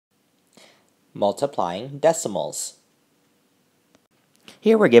Multiplying decimals.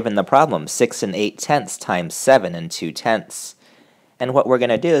 Here we're given the problem 6 and 8/10 times 7 and 2/10. And what we're going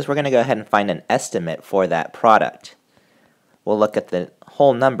to do is we're going to go ahead and find an estimate for that product. We'll look at the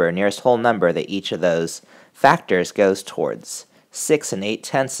whole number, nearest whole number that each of those factors goes towards. 6 and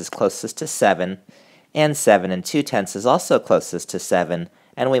 8/10 is closest to 7, and 7 and 2/10 is also closest to 7,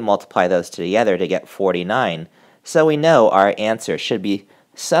 and we multiply those together to get 49. So we know our answer should be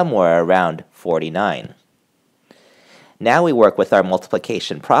somewhere around 49. Now we work with our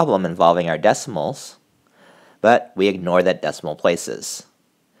multiplication problem involving our decimals, but we ignore that decimal places.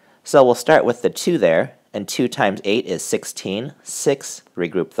 So we'll start with the 2 there, and 2 times 8 is 16. 6,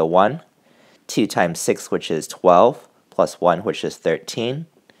 regroup the 1. 2 times 6, which is 12, plus 1, which is 13.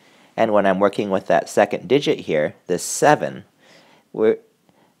 And when I'm working with that second digit here, this 7, we're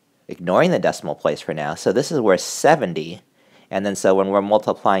ignoring the decimal place for now, so this is where 70. And then so when we're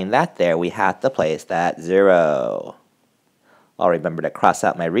multiplying that there, we have to place that 0. I'll remember to cross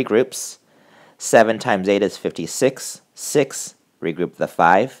out my regroups. 7 times 8 is 56. 6, regroup the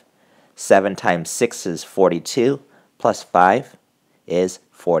 5. 7 times 6 is 42, plus 5 is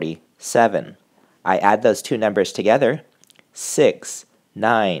 47. I add those two numbers together. 6,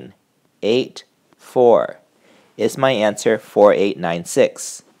 9, 8, 4. Is my answer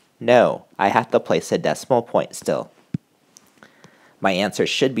 4896? No, I have to place a decimal point still. My answer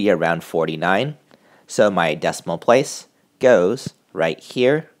should be around 49, so my decimal place goes right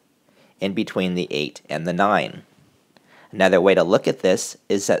here in between the 8 and the 9. Another way to look at this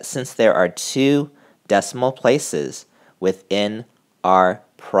is that since there are two decimal places within our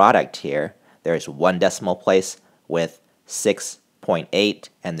product here, there's one decimal place with 6.8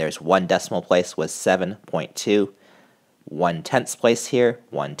 and there's one decimal place with 7.2. 1/10 place here,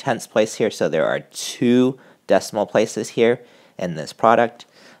 1/10 place here, so there are two decimal places here in this product.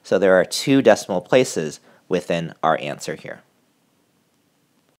 So there are two decimal places within our answer here.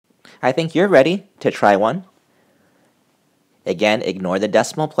 I think you're ready to try one. Again, ignore the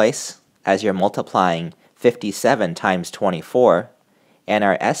decimal place as you're multiplying 57 times 24, and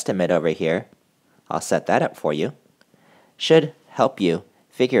our estimate over here, I'll set that up for you, should help you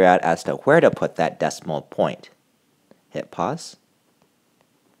figure out as to where to put that decimal point. Hit pause.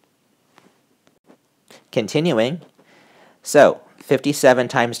 Continuing, so 57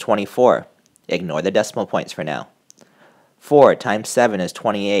 times 24, ignore the decimal points for now. 4 times 7 is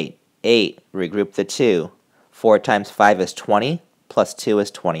 28. 8, regroup the 2. 4 times 5 is 20, plus 2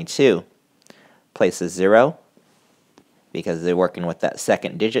 is 22. Place a 0, because they're working with that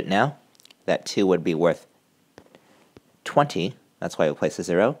second digit now. That 2 would be worth 20, that's why we place a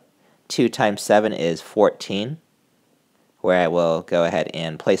 0. 2 times 7 is 14, where I will go ahead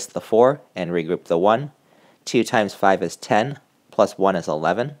and place the 4 and regroup the 1. 2 times 5 is 10, plus 1 is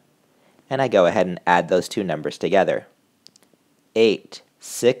 11. And I go ahead and add those two numbers together. 8,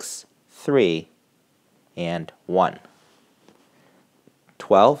 6, 3, and 1.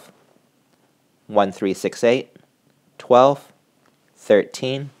 12, 1, 3, 6, 8, 12,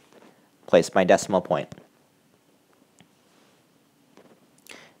 13. Place my decimal point.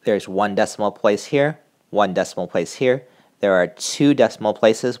 There's one decimal place here, one decimal place here. There are two decimal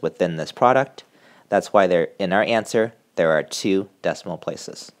places within this product. That's why in our answer, there are two decimal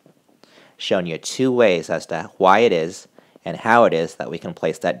places. Showing you two ways as to why it is and how it is that we can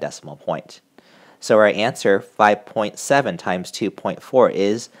place that decimal point. So our answer, 5.7 times 2.4,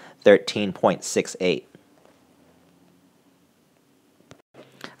 is 13.68.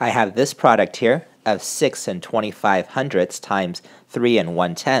 I have this product here of 6 and 25 hundredths times 3 and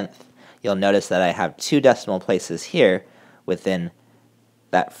 1/10. You'll notice that I have two decimal places here within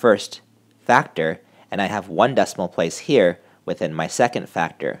that first factor, and I have one decimal place here within my second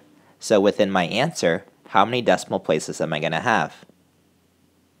factor. So within my answer, how many decimal places am I going to have?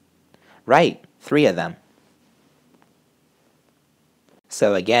 Right, 3 of them.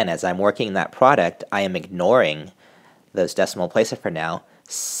 So again, as I'm working that product, I am ignoring those decimal places for now.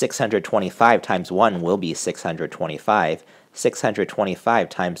 625 times 1 will be 625. 625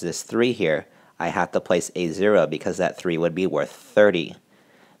 times this 3 here, I have to place a 0 because that 3 would be worth 30.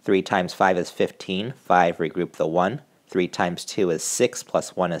 3 times 5 is 15. 5, regroup the 1. 3 times 2 is 6,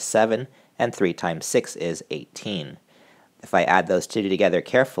 plus 1 is 7. And 3 times 6 is 18. If I add those two together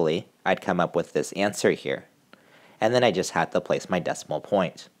carefully, I'd come up with this answer here. And then I just had to place my decimal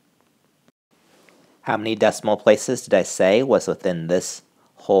point. How many decimal places did I say was within this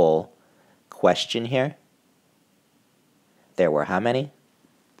whole question here? There were how many?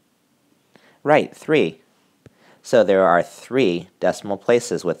 Right, 3. So there are 3 decimal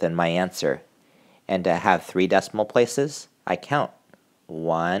places within my answer. And to have 3 decimal places, I count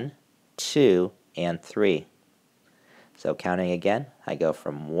 1, 2, and 3. So counting again, I go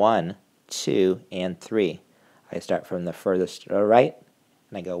from 1, 2, and 3. I start from the furthest right,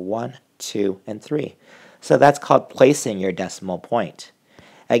 and I go 1, 2, and 3. So that's called placing your decimal point.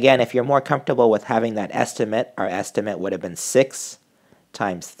 Again, if you're more comfortable with having that estimate, our estimate would have been 6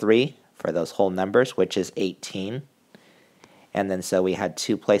 times 3 for those whole numbers, which is 18. And then so we had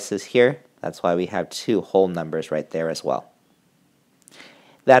 2 places here. That's why we have 2 whole numbers right there as well.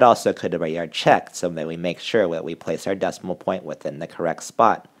 That also could be our check, so that we make sure that we place our decimal point within the correct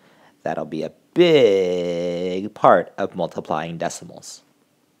spot. That'll be a big part of multiplying decimals.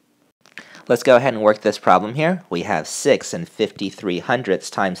 Let's go ahead and work this problem here. We have 6 and 53 hundredths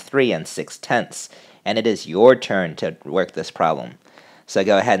times 3 and 6 tenths. And it is your turn to work this problem. So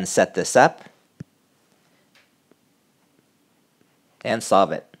go ahead and set this up and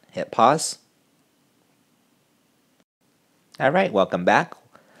solve it. Hit pause. Alright, welcome back.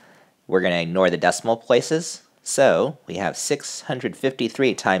 We're going to ignore the decimal places. So we have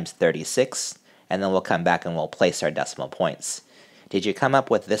 653 times 36, and then we'll come back and we'll place our decimal points. Did you come up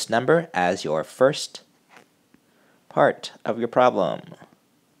with this number as your first part of your problem?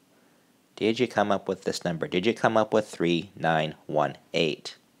 Did you come up with this number? Did you come up with 3918?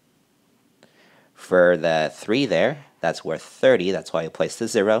 For the 3 there, that's worth 30. That's why we place the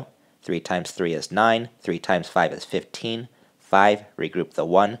 0. 3 times 3 is 9. 3 times 5 is 15. 5, regroup the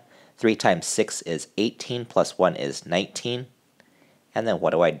 1. 3 times 6 is 18, plus 1 is 19. And then what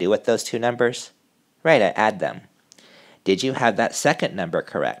do I do with those two numbers? Right, I add them. Did you have that second number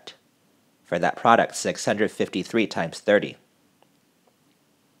correct? For that product, 653 times 30.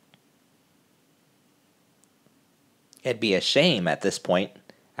 It'd be a shame at this point,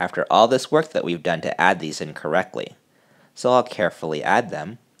 after all this work that we've done, to add these incorrectly. So I'll carefully add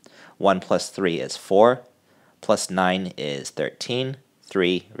them. 1 plus 3 is 4, plus 9 is 13,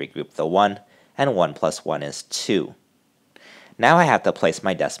 3, regroup the 1, and 1 plus 1 is 2. Now I have to place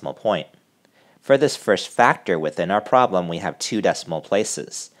my decimal point. For this first factor within our problem, we have 2 decimal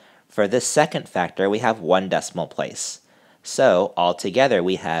places. For this second factor, we have 1 decimal place. So altogether,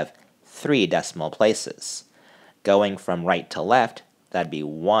 we have 3 decimal places. Going from right to left, that'd be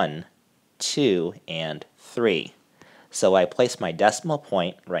 1, 2, and 3. So I place my decimal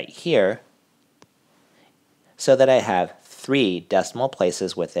point right here so that I have 3 decimal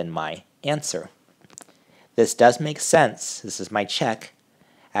places within my answer. This does make sense, this is my check,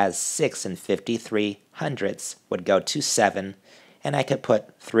 as 6 and 53 hundredths would go to 7, and I could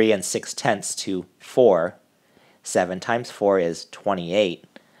put 3 and 6 tenths to 4. 7 times 4 is 28.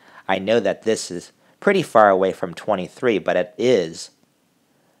 I know that this is pretty far away from 23, but it is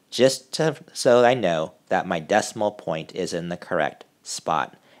so I know that my decimal point is in the correct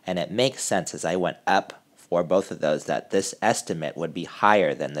spot. And it makes sense as I went up for both of those that this estimate would be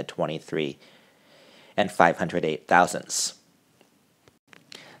higher than the 23 and 508 thousandths.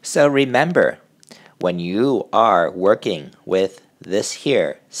 So remember, when you are working with this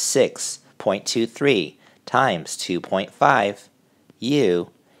here, 6.23 times 2.5,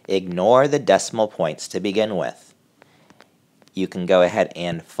 you ignore the decimal points to begin with. You can go ahead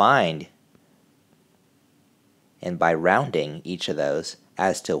and find, and by rounding each of those,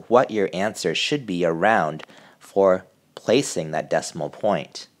 as to what your answer should be around for placing that decimal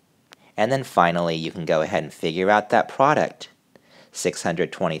point. And then finally, you can go ahead and figure out that product,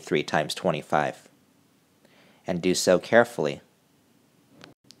 623 times 25, and do so carefully.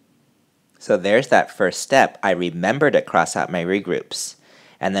 So there's that first step. I remember to cross out my regroups.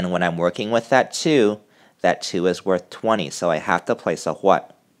 And then when I'm working with that 2 is worth 20, so I have to place a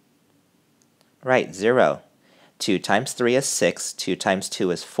what? Right, 0. 2 times 3 is 6, 2 times 2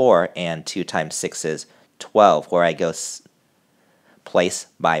 is 4, and 2 times 6 is 12, where I go place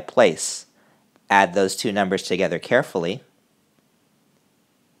by place. Add those two numbers together carefully.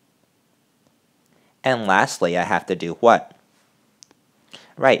 And lastly, I have to do what?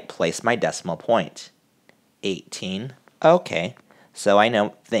 Right, place my decimal point. 18, okay. So I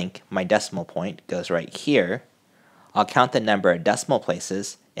think my decimal point goes right here. I'll count the number of decimal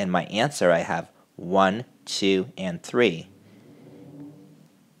places. In my answer, I have 1, 2, and 3.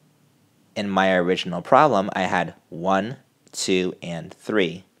 In my original problem, I had 1, 2, and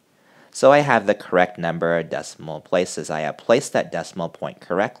 3. So I have the correct number of decimal places. I have placed that decimal point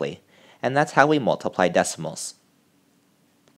correctly, and that's how we multiply decimals.